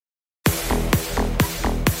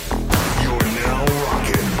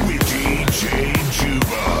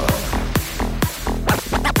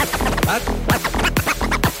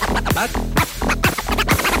I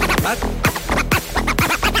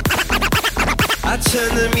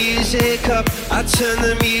turn the music up, I turn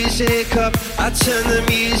the music up, I turn the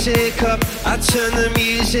music up, I turn the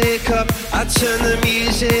music up, I turn the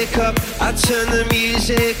music up, I turn the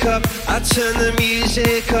music up, I turn the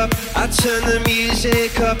music up, I turn the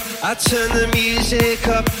music up, I turn the music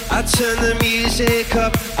up, I turn the music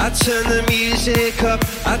up, I turn the music up,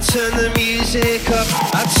 I turn the music up,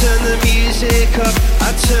 I turn the music up,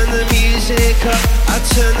 I turn the music up, I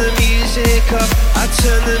turn the music up, I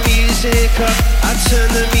turn the music up, I turn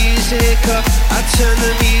the music up, I turn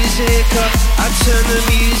the music up, I turn the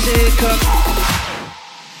music up.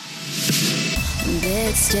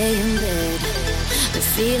 Bed, stay in bed. The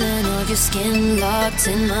feeling of your skin locked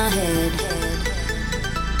in my head.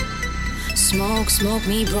 Smoke, smoke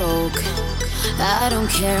me broke. I don't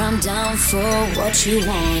care, I'm down for what you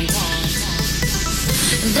want.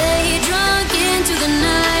 Day drunk into the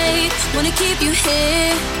night. Wanna keep you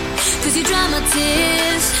here, cause you dry my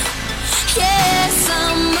tears. Yes,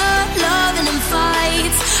 I'm up loving and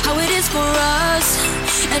fights. How it is for us,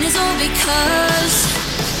 and it's all because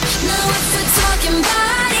now if we're talking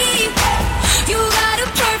body, you got a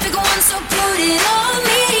perfect one, so put it on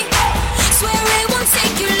me. Swear it won't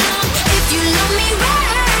take you long if you love me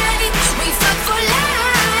right. We fuck for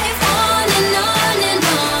life, on and on and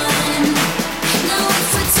on. Now if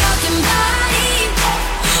we're talking body,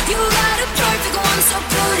 you got a perfect one, so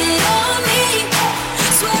put it on me.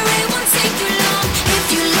 Swear it won't take you long if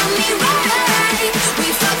you love me right. We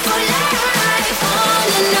fuck for life, on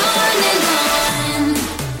and on and on.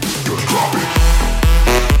 Just drop it.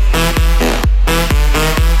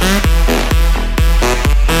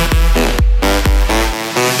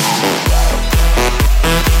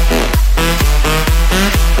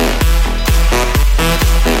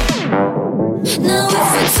 Now if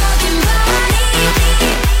we're talking body,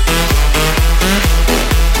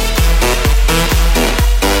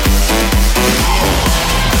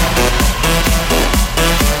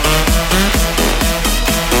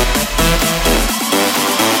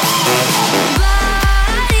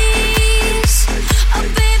 bodies, oh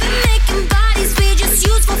baby, making bodies we just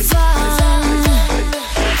use for fun.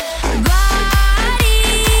 Bodies,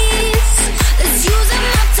 let's use them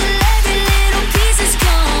up till every little piece is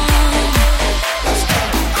gone.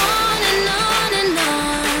 On and on and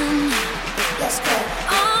on. Let's go.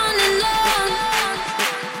 On and on.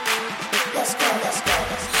 Let's go. Let's go.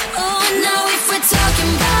 Oh, now if we're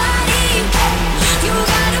talking body, you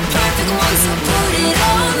got a perfect one, so put it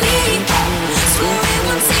on me. Swear it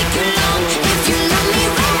won't take you long if you love me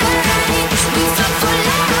right. We fuck for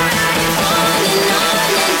life, on and on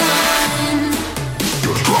and on.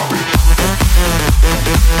 Just drop it.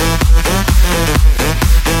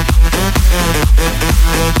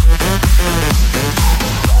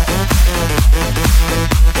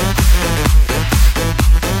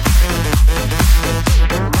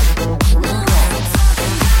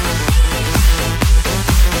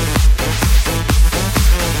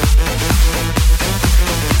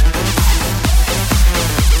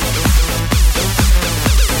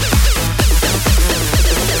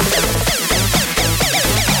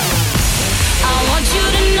 I want you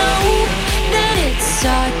to know that it's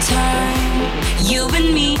our time. You and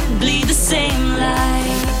me bleed the same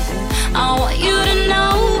light. I want you to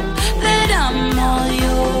know that I'm all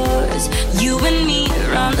yours. You and me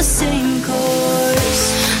run the same course.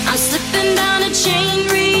 I'm slipping down a chain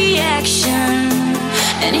reaction,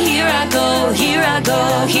 and here I go, here I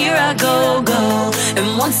go, here I go, go.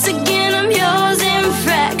 And once again I'm yours in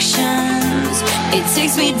fractions. It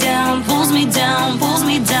takes me down, pulls me down, pulls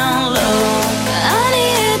me down low. Honey,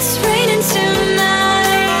 it's raining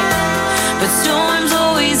tonight, but storms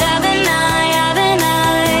always have an eye, have an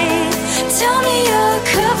eye. Tell me you're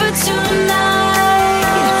covered tonight,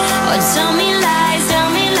 or tell me lies, tell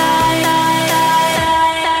me lies.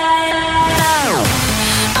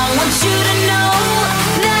 I want you to know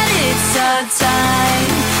that it's our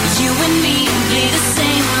time. You and me bleed the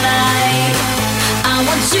same light. I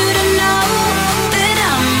want you to know that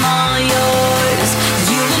I'm all yours.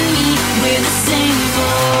 You and me, we're the same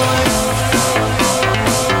force.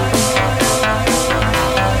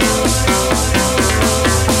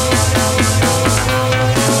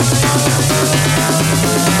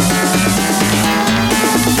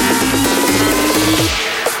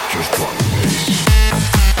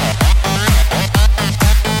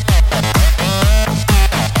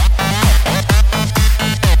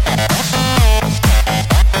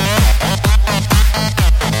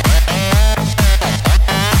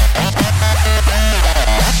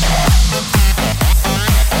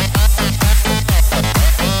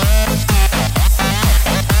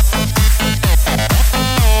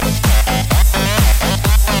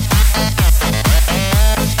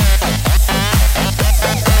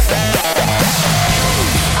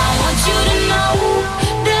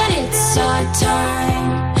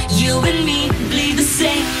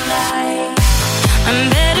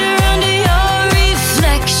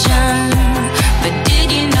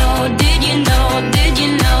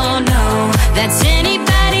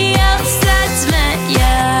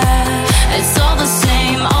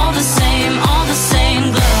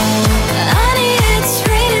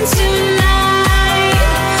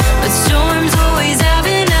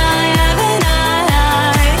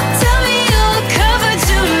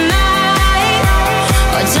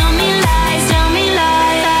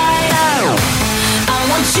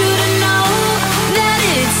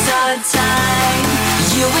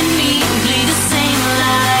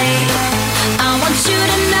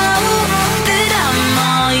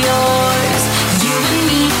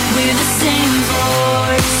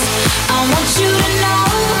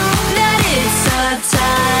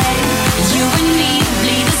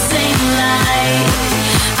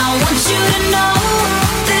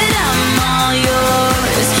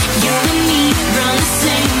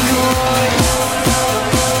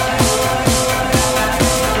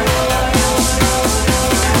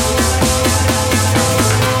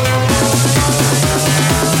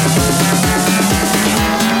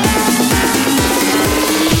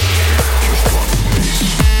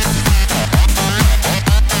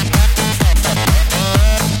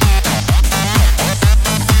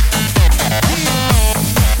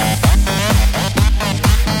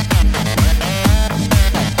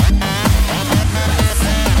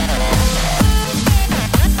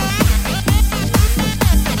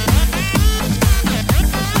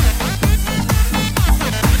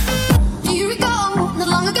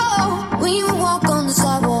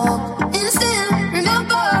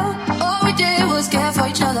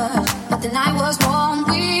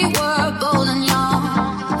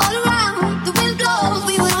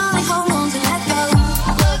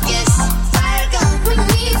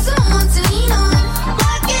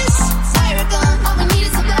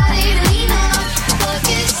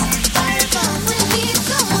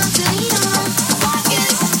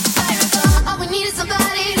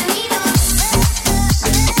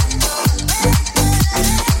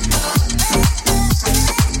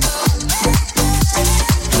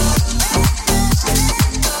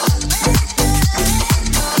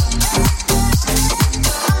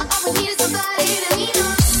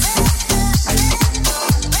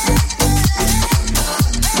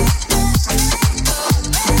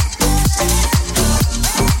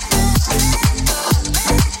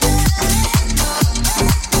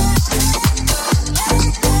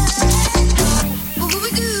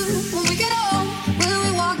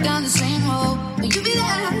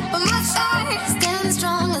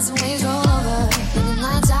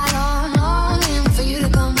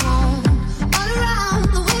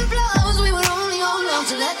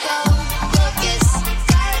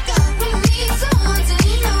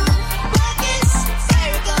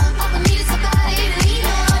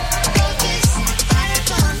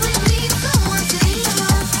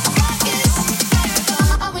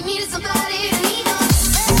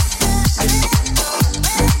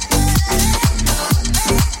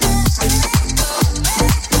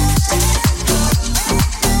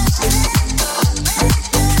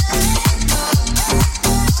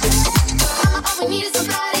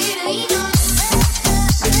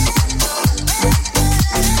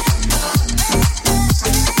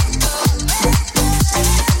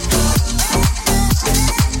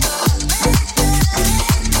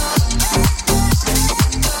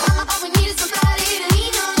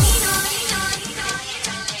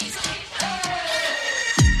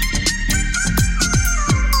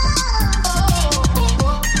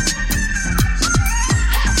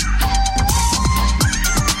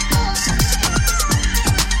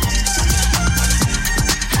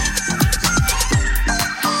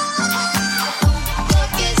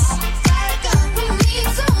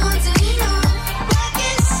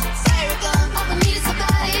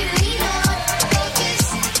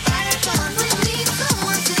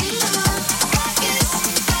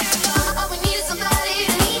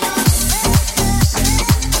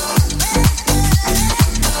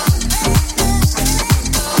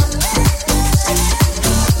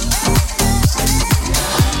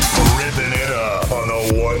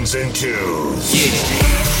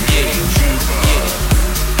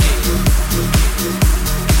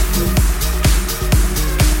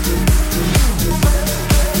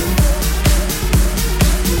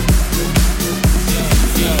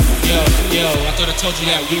 told you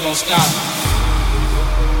that we won't stop.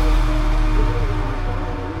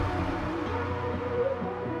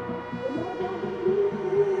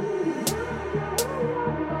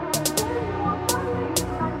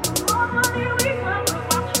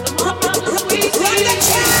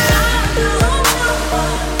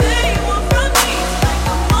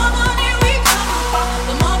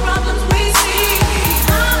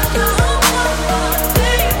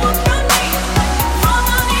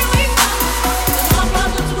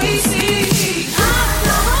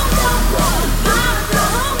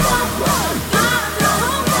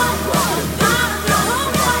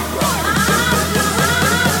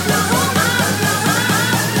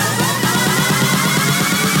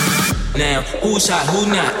 Now, who's hot, who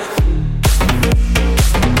not?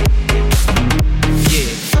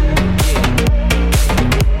 Yeah.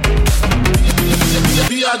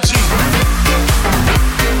 B.I.G.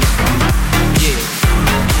 Yeah.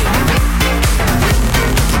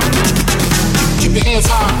 Keep your hands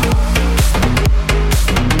high.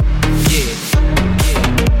 Yeah.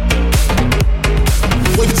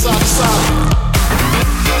 Wave side to side.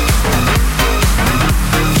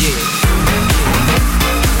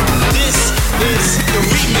 This the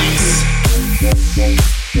remix.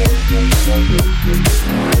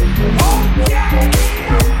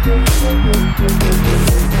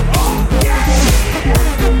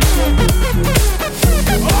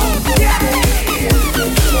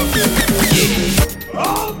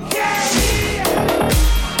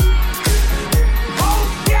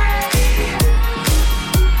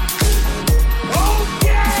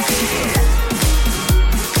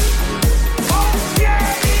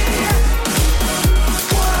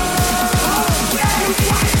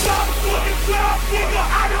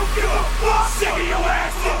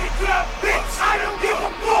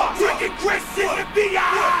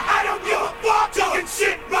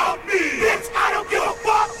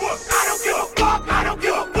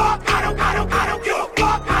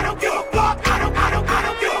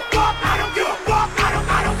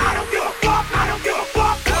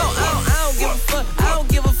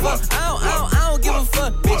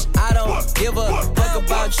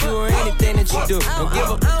 Don't give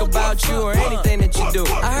a fuck about you or anything that you do.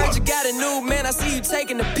 I heard you got a new man, I see you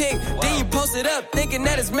taking the pic. Then you post it up, thinking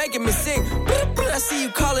that it's making me sick. I see you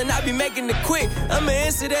calling, I be making it quick. I'ma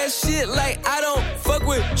answer that shit like I don't fuck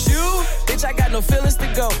with you. Bitch, I got no feelings to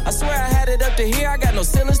go. I swear I had it up to here, I got no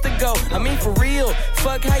ceilings to go. I mean for real,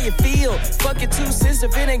 fuck how you feel. Fuck it 2 cents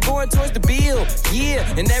if it ain't going towards the bill. Yeah,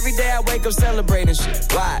 and every day I wake up celebrating shit.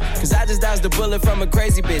 Why? Cause I just dodged the bullet from a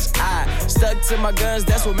crazy bitch. I stuck to my guns,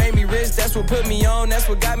 that's what made me rich. That's what put me on, that's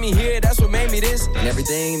what got me here. That's what made me this. And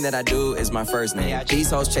everything that I do is my first name.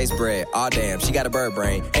 These hoes chase bread, aw damn, she got a bird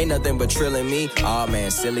brain. Ain't nothing but trilling me, aw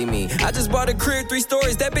man, silly me. I just bought a crib, 3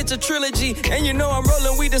 stories, that bitch a trilogy. And you know I'm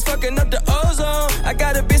rolling weed that's fucking up the ozone. I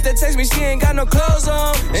got a bitch that texts me, she ain't got no clothes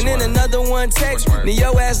on. And then another one text me,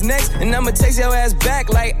 yo ass next. And I'ma text your ass back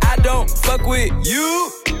like I don't fuck with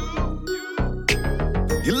you.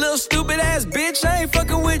 You little stupid ass bitch, I ain't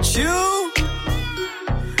fucking with you.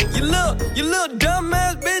 You little dumb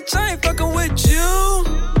ass bitch, I ain't fucking with you.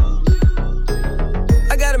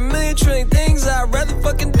 I got a million trillion things I'd rather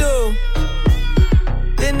fucking do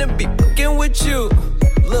than to be fucking with you.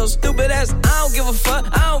 Little stupid ass, I don't give a fuck,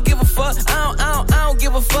 I don't give a fuck, I don't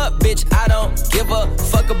give a fuck, bitch. I don't give a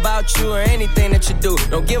fuck about you or anything that you do.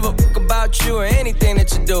 Don't give a fuck about you or anything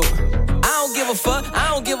that you do. I don't give a fuck, I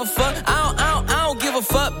don't give a fuck, I don't give a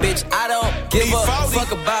fuck, bitch. I don't give a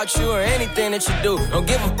fuck about you or anything that you do. Don't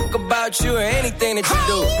give a fuck about you or anything that you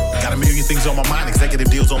do. Got a million things on my mind, executive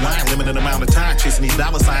deals online, limited amount of time, chasing these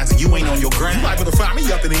dollar signs, and you ain't on your grind. You liable to find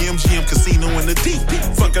me up in the MGM casino in the deep.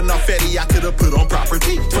 Fucking off Eddie, I could've put on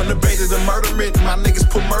property. From the bay to the murder writ, my niggas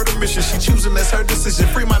put murder mission. She choosing, that's her decision.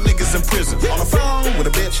 Free my niggas in prison. On the phone with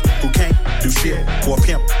a bitch who can't do shit for a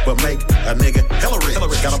pimp, but make a nigga hella rich.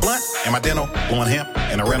 Got a blunt in my dental, blowing hemp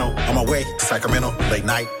in a rental. On my way to Sacramento, late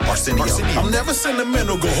night, Arsenio. I'm never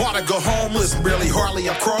sentimental, go hard or go homeless. Barely, hardly,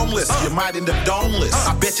 I'm chromeless. You might end up domeless.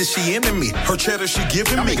 I bet you she into me. Her cheddar she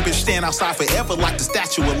giving me. I make a bitch stand outside forever like the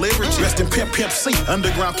Statue of Liberty. Rest in Pimp C,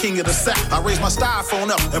 underground king of the South. I raise my styrofoam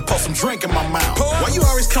up and pour some drink in my mouth. Why you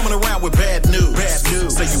always coming around with bad news?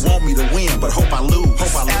 Say you want me to win, but hope I lose.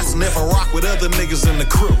 Asking if I rock with other niggas in the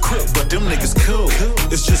crew. But them niggas cool.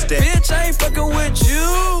 It's just that bitch, I ain't fucking with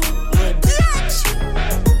you.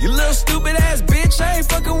 You little stupid ass bitch, I ain't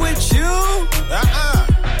fucking with you.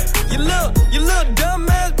 You little dumb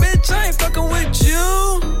ass bitch, I ain't fucking with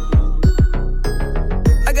you.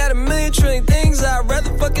 I got a million trillion things I'd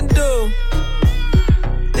rather fucking do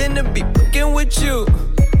than to be fucking with you.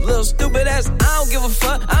 Little stupid ass, I don't give a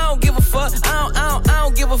fuck, I don't give a fuck, I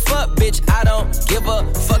give a fuck, bitch. I don't give a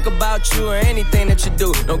fuck about you or anything that you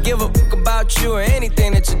do. Don't give a fuck about you or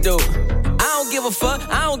anything that you do. I don't give a fuck,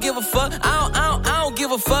 I don't give a fuck, I don't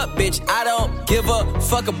give a fuck, bitch. I don't give a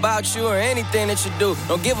fuck about you or anything that you do.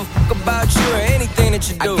 Don't give a fuck about you or anything that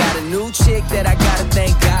you do. I got a new chick that I gotta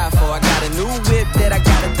thank God for. I got a new whip that I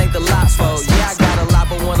gotta thank the lots for. Yeah, I got a lot,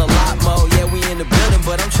 but want a lot more. Yeah, we in the building,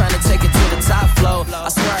 but I'm trying to take it to the top floor. I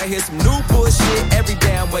swear I hear some new bullshit every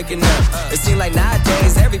day I'm waking up. It seems like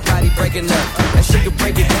nowadays everybody breaking up. And she could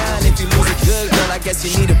break it down if you lose a good girl. I guess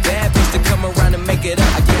you need a bad bitch to come around and make it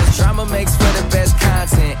up. I guess drama makes for the best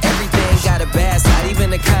content. Everything got a bad side, even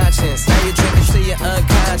the conscience. Now you're drinking till you're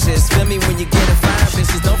unconscious. Feel me when you get a fine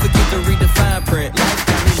bitches. Don't forget to read the fine print. Life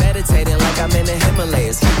got me meditating like I'm in the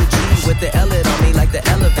Himalayas. Keep a G with the L on me like the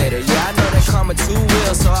elevator. Yeah, I know that karma too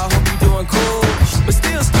real, so I hope you're doing cool. But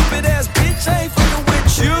still, stupid ass bitch, I ain't fucking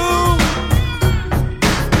with you.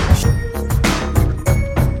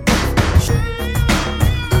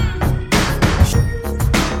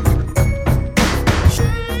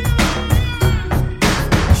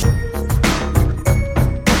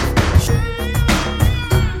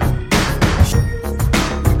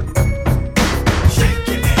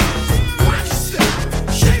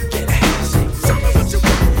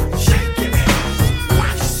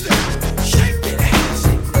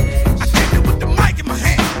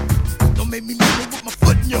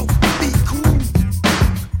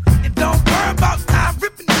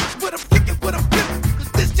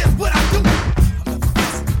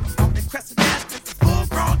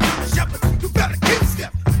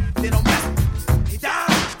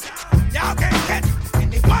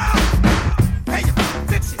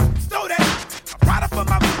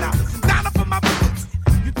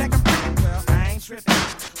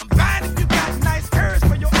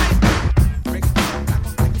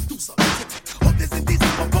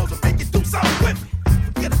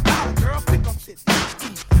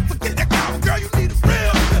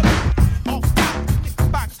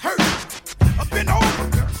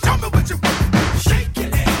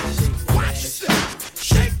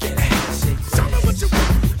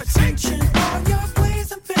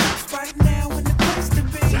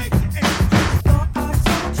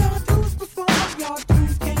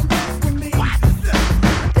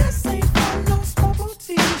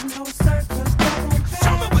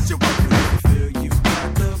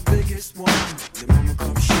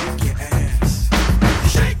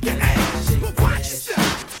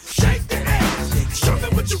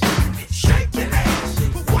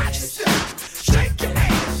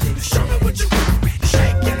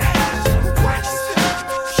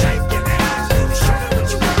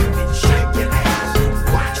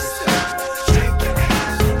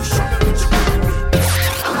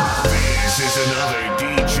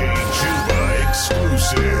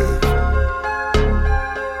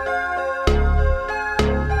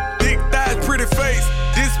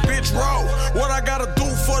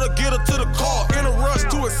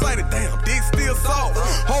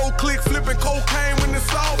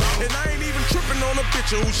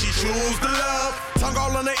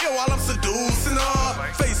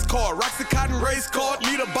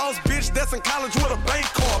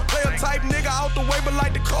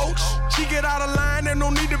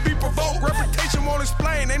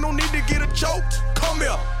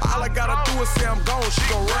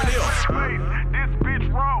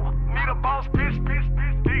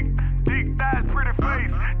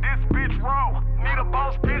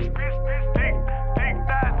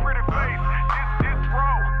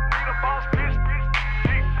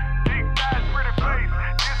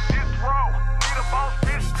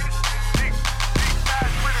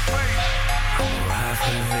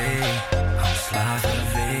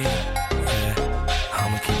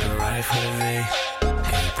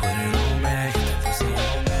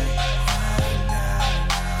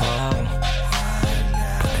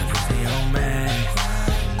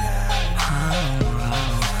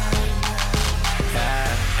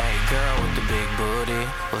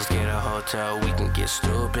 We can get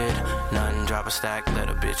stupid. Nothing, drop a stack, let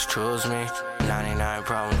a bitch choose me. 99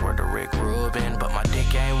 problems worth of Rick Rubin, but my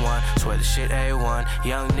dick ain't one. Swear the shit A1.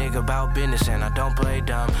 Young nigga about business and I don't play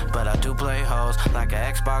dumb, but I do play hoes like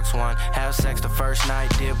an Xbox One. Have sex the first night,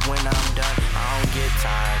 dip when I'm done. I don't get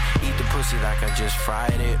tired. Eat the pussy like I just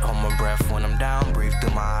fried it. Hold my breath when I'm down, breathe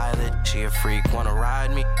through my eyelid. She a freak, wanna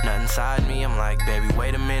ride me, nothing inside me. I'm like, baby,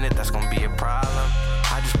 wait a minute, that's gonna be a problem.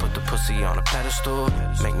 I just put the pussy on a pedestal,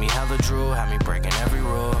 make me hella drool, have me breaking every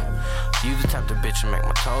rule. You the type of bitch to make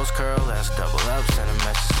my toes curl. Let's double up, send a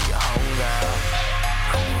message to your homegirl.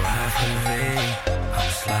 I'ma ride for the V,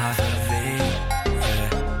 I'ma slide for the V, yeah.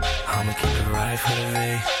 I'ma keep it right for the V.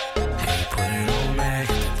 Hey, put it on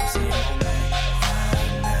me.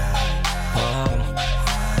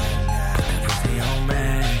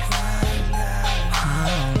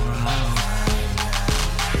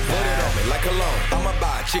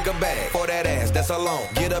 chick a bag for that ass, that's alone.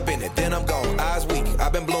 Get up in it, then I'm gone. Eyes weak,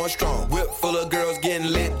 I've been blowing strong. Whip full of girls getting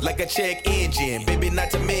lit like a check engine. Baby,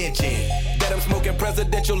 not to mention that I'm smoking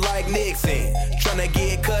presidential like Nixon. Tryna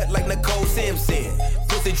get cut like Nicole Simpson.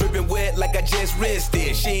 Pussy dripping wet like I just rinsed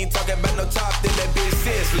it. She ain't talking about no top, then that bitch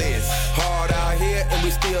senseless. Hard out here and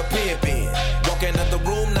we still pimping. Walking out the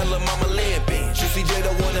room, now lil' mama limping. Juicy J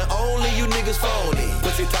the one and only, you niggas phony.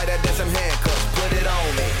 Pussy tighter than some handcuffs, put it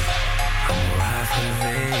on me. I'ma ride for the V,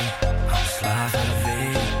 I'ma slide for the V.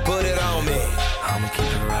 Put it on me. I'ma keep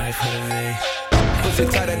it right for the V. Pussy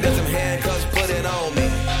tighter than some handcuffs, put it on me.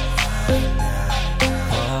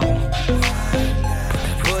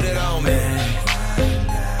 Put it on me.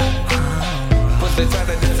 Pussy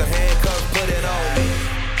tighter than some handcuffs, put it on me.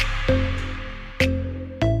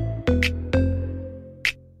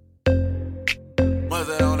 What's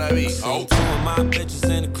that on that beat? Oh, two of my bitches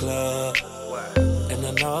in the club, and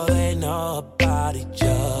I know they know about each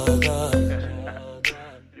other.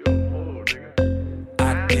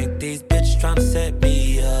 I think these bitches tryna set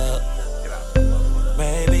me up.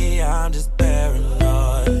 Maybe I'm just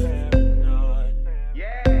paranoid.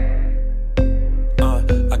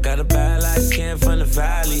 I got a bad light skin from the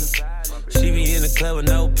valley. She be in the club with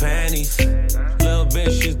no panties. Little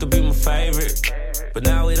bitch used to be my favorite, but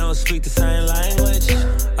now we don't speak the same language.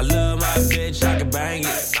 I love my bitch, I can bang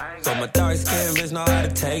it. So my dark skin bitch know how to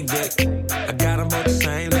take dick. I got them both the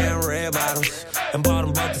same damn red bottoms, and bought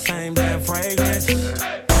them both the same damn fragrance.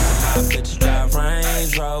 My bitches drive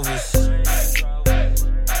Range Rovers.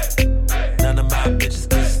 None of my bitches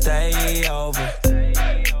can stay over.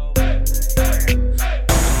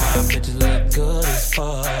 My bitches look good as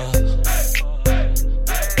fuck.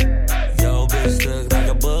 Yo, bitch look like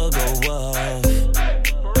a booger wolf.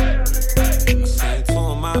 I seen two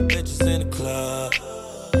of my bitches in the club,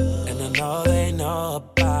 and I know they know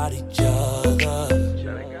about each other.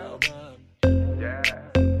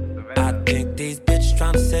 I think these bitches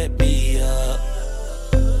tryna set me up.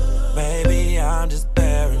 Maybe I'm just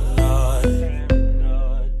paranoid.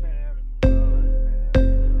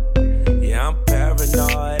 Yeah, I'm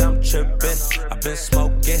paranoid, I'm tripping. I've been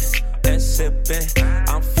smoking and sipping.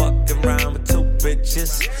 I'm fucking around with two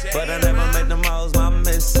bitches, but I never met them all my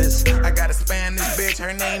missus. I got a Spanish bitch,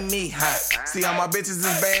 her name Mija. See, all my bitches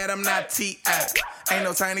is bad, I'm not T.I. Ain't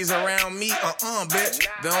no tinies around me, bitch.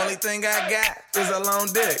 The only thing I got is a long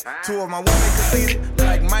dick. Two of my women conceited,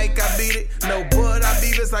 like Mike, I beat it. No bud, I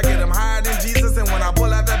beat this, I get them higher than Jesus. And when I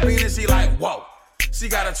pull out that penis, she like, whoa. She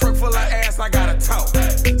got a truck full of ass, I got a toe.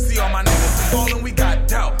 See, all my niggas is ballin', we got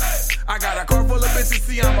dope. I got a car full of bitches,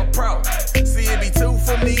 see, I'm a pro. See, it be two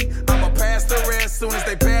for me, I'ma pass the rest. Soon as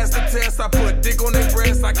they pass the test, I put dick on their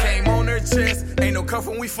breast. I came on their chest, ain't no cuff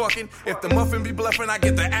when we fucking. If the muffin be bluffing, I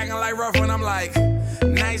get the acting like rough when I'm like,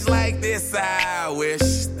 nights like this, I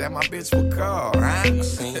wish that my bitch would call, right? I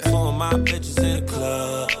seen two of my bitches in the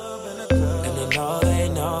club, and I know they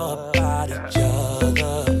know about each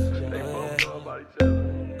other.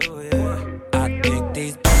 I think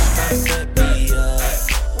these bitches tryna set me up.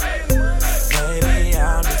 Maybe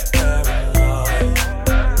I'm just paranoid.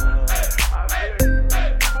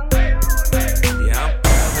 Yeah, I'm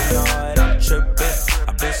paranoid, I'm tripping.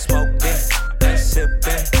 I've been smoking and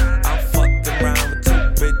sipping. I'm fucking around with two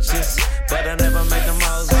bitches, but I never make them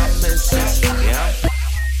all my missus. Yeah.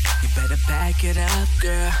 You better back it up,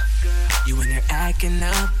 girl. You in there acting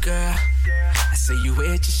up, girl. I say you with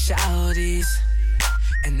your shawties,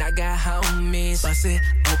 and I got homies. Bust it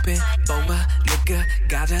open, for a nigga.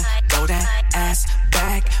 Gotta throw that ass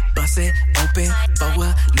back. Bust it open, for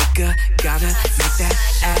a nigga. Gotta make that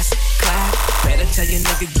ass clap. Better tell your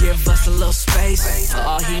nigga, give us a little space.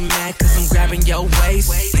 Oh, he mad cause I'm grabbing your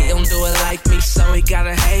waist. He don't do it like me, so he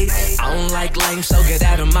gotta hate. I don't like lame, so get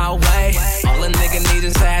out of my way. All a nigga need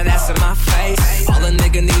is that ass in my face. All a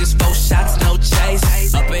nigga need is 4 shots, no chase.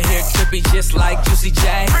 Up in here trippy just like Juicy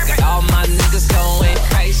J. Got all my niggas going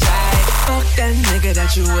crazy. Fuck that nigga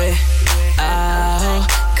that you with, oh,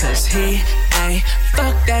 cause he ain't.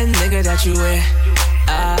 Fuck that nigga that you with,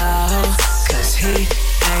 oh, cause he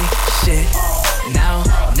ain't shit. No,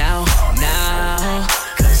 no, no,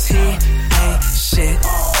 cause he ain't shit.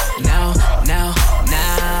 No, no,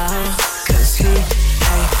 no, cause he ain't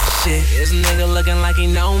shit. This nigga looking like he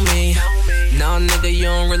know me. No, nigga, you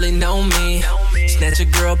don't really know me. Snatch a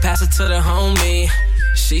girl, pass it to the homie.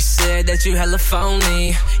 She said that you hella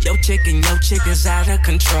phony. Yo chick is out of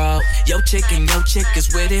control. Yo chick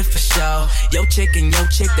is with it for show. Yo chick,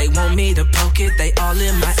 they want me to poke it. They all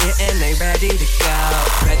in my ear and they ready to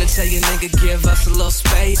go. Better tell your nigga, give us a little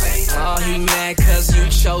space. Oh, he mad cause you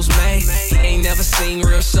chose me. He ain't never seen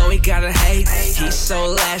real, so he gotta hate. He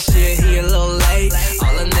sold last year, he a little late.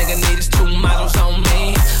 All a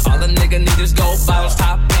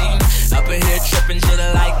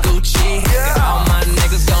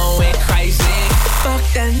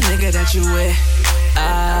nigga that you with.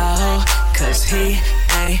 Oh, cause he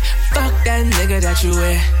ain't fuck that nigga that you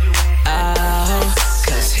with. Oh,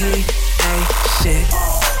 cause he ain't shit.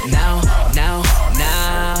 No, no,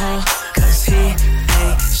 no. Cause he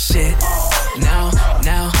ain't shit. No,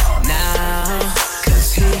 no, no.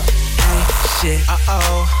 Cause he ain't shit.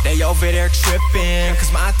 They over there tripping.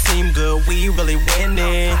 Cause my team good, we really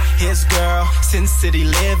winning. His girl, Sin City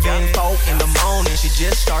living. 4 in the morning, she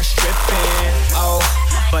just starts stripping. Oh,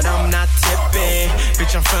 but I'm not tipping.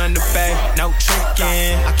 Bitch, I'm from the Bay, no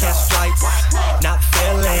tricking. I catch flights, not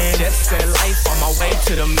feeling. Just said life on my way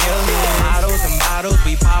to the million. Bottles and bottles,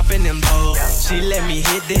 we popping them low. She let me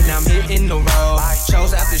hit, then I'm hitting the road.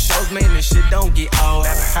 Shows after shows, man, this shit don't get old.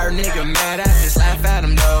 Her nigga mad, I just laugh at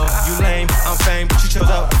him though. You lame, I'm fame, she chose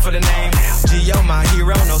up for the name. G.O. my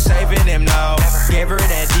hero, no saving him, no. Gave her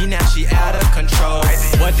that D, now she out of control.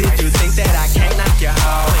 What did you think that I can't knock your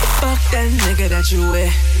hoe? Fuck that nigga that you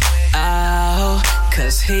with. Oh,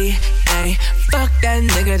 cause he ain't fuck that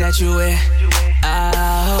nigga that you with.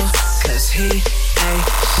 Oh, cause he ain't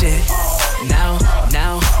shit. No,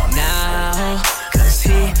 no, no. Cause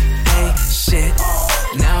he ain't shit.